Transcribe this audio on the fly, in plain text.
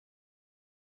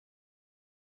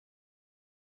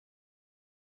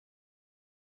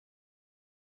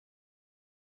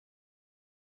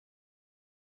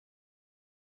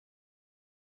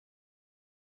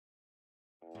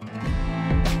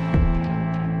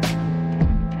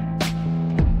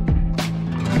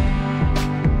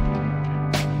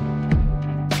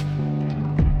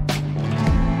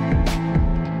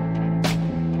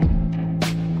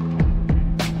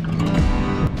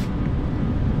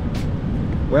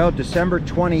Well, December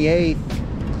 28th,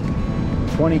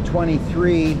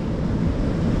 2023,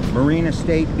 Marina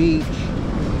State Beach.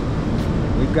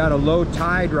 We've got a low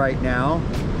tide right now.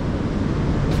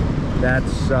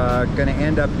 That's going to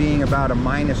end up being about a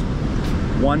minus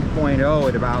 1.0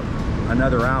 at about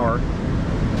another hour.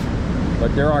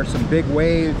 But there are some big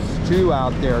waves too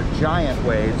out there, giant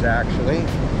waves actually.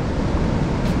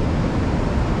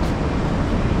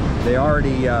 They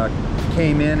already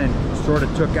came in and sort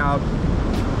of took out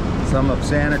some of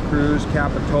Santa Cruz,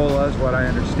 Capitola is what I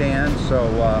understand. So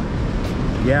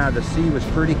yeah, the sea was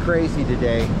pretty crazy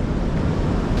today.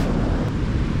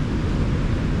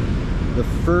 The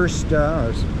first,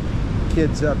 there's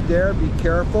kids up there, be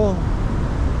careful.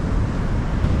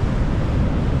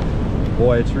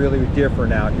 Boy, it's really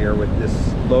different out here with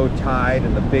this low tide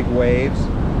and the big waves.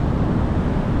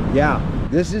 Yeah,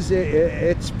 this is,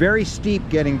 it's very steep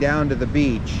getting down to the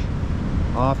beach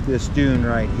off this dune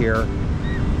right here.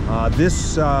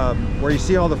 This, where you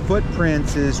see all the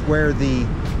footprints, is where the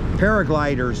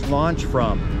paragliders launch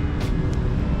from.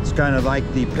 It's kind of like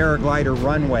the paraglider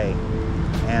runway,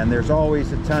 and there's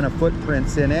always a ton of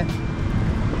footprints in it.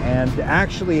 And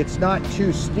actually it's not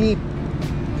too steep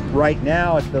right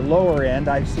now at the lower end.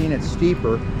 I've seen it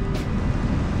steeper.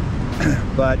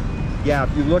 But yeah,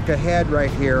 if you look ahead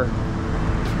right here,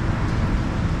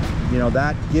 you know,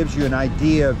 that gives you an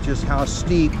idea of just how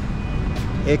steep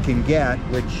it can get,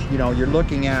 which, you know, you're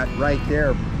looking at right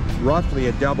there, roughly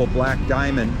a double black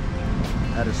diamond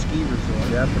at a ski resort.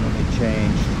 Definitely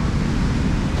changed.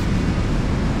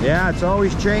 Yeah, it's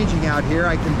always changing out here.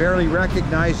 I can barely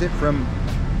recognize it from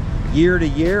year to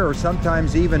year, or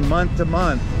sometimes even month to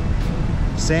month.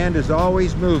 Sand is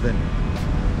always moving,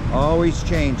 always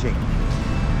changing.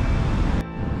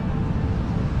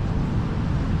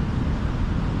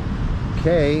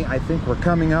 Okay, I think we're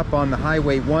coming up on the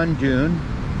Highway 1 dune.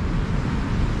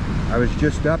 I was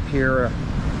just up here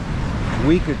a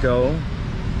week ago.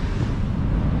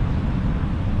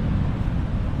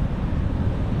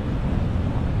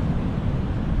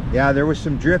 Yeah, there was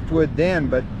some driftwood then,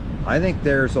 but I think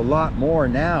there's a lot more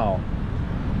now.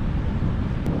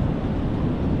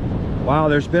 Wow,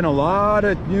 there's been a lot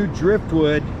of new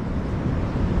driftwood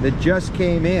that just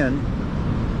came in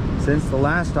since the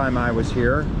last time I was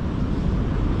here.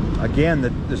 Again,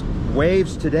 the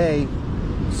waves today,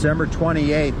 December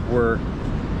 28th, were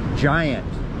giant.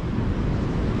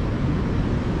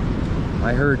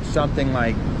 I heard something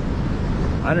like,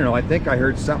 I don't know, I think I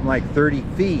heard something like 30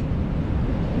 feet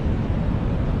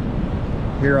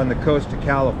here on the coast of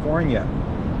California.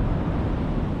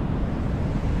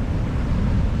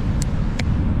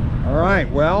 All right,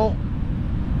 well,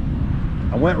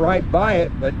 I went right by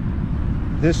it, but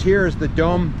this here is the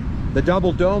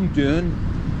Double Dome Dune,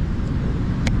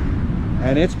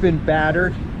 and it's been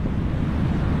battered.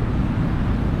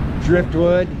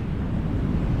 Driftwood.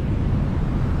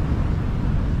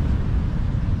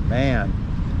 Man.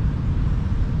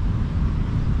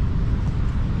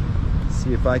 Let's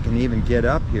see if I can even get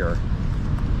up here.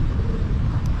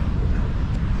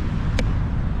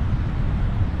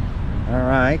 All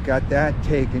right, got that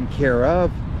taken care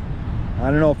of.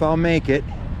 I don't know if I'll make it.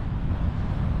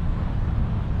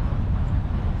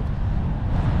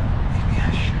 Maybe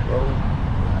I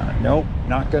should. Nope,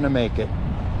 not gonna make it.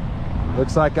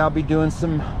 Looks like I'll be doing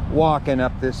some walking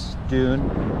up this dune.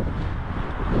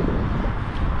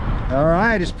 All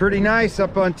right, it's pretty nice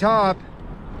up on top.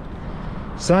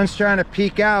 Sun's trying to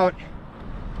peek out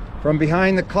from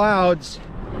behind the clouds.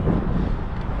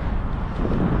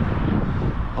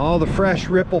 All the fresh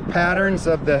ripple patterns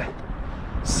of the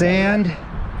sand.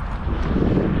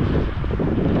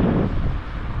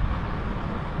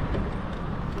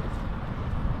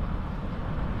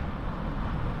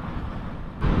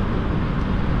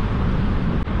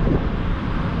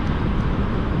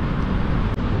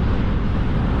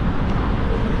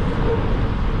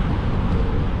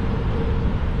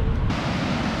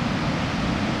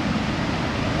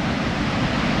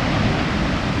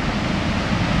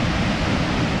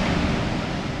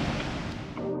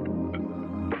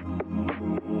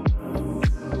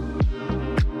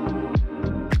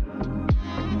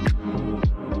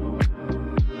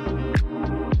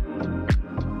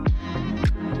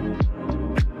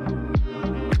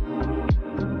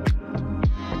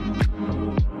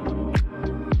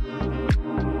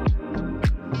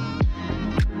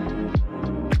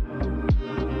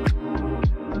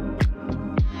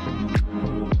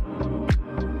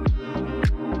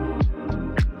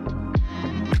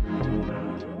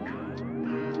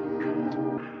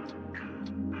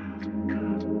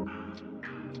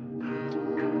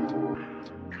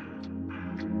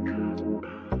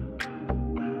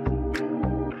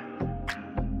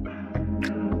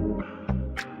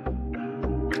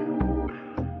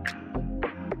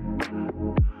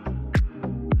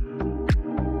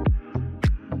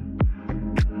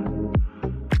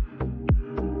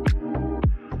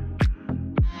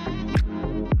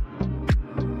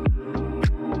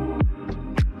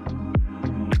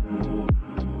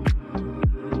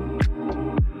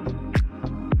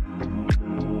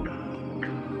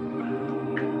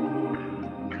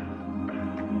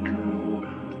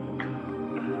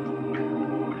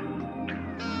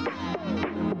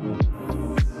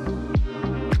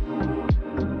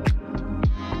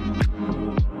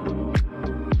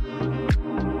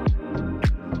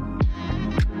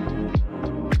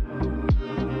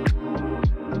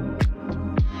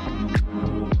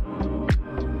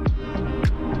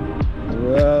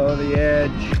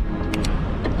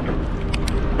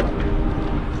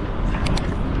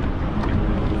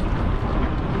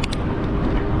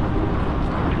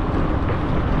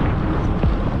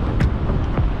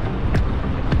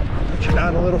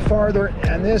 down a little farther,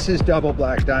 and this is double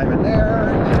black diamond there.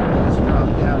 And let's drop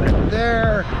down into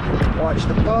there. Watch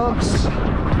the bumps.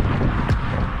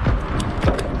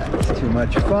 That's too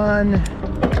much fun.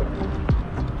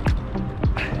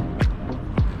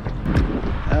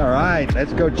 All right,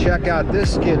 let's go check out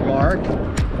this skid mark.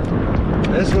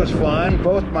 This was fun.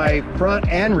 Both my front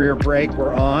and rear brake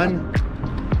were on.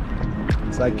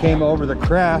 So I came over the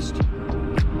crest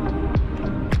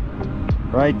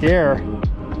right there.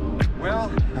 Well,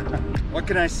 what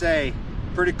can I say?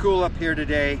 Pretty cool up here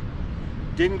today.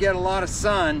 Didn't get a lot of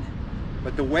sun,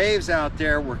 but the waves out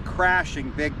there were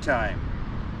crashing big time.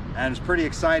 And it's pretty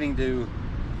exciting to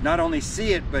not only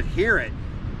see it, but hear it,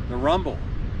 the rumble.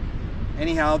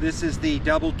 Anyhow, this is the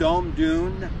Double Dome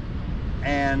Dune,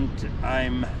 and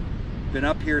I'm been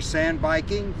up here sand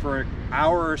biking for an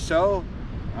hour or so.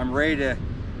 I'm ready to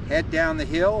head down the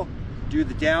hill, do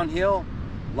the downhill.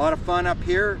 A lot of fun up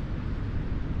here.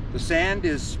 The sand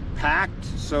is packed,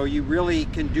 so you really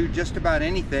can do just about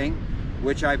anything,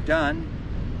 which I've done.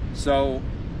 So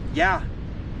yeah,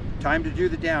 time to do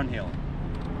the downhill.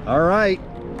 All right,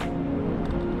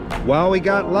 while we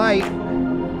got light,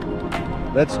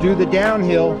 let's do the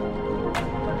downhill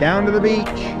down to the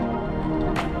beach.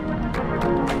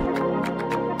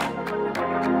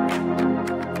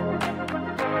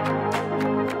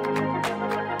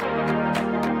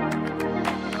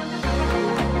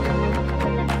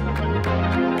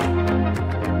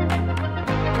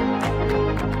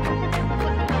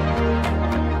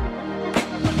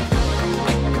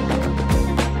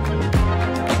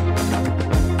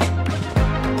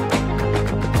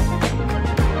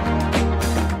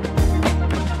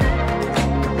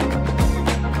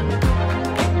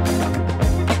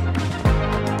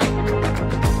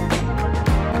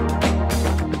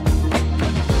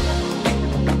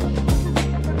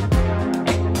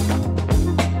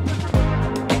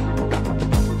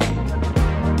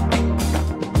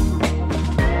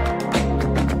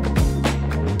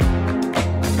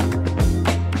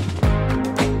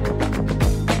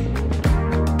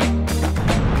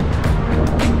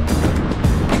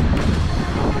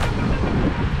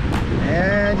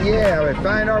 Yeah, we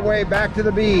find our way back to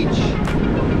the beach,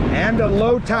 and a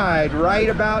low tide right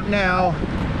about now,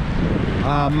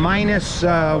 minus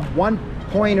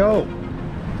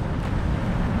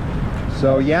 1.0.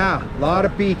 So yeah, a lot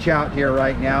of beach out here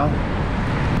right now.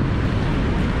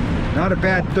 Not a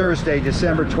bad Thursday,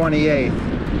 December 28th,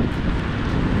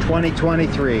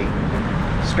 2023.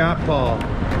 Scott Paul,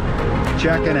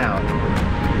 checking out.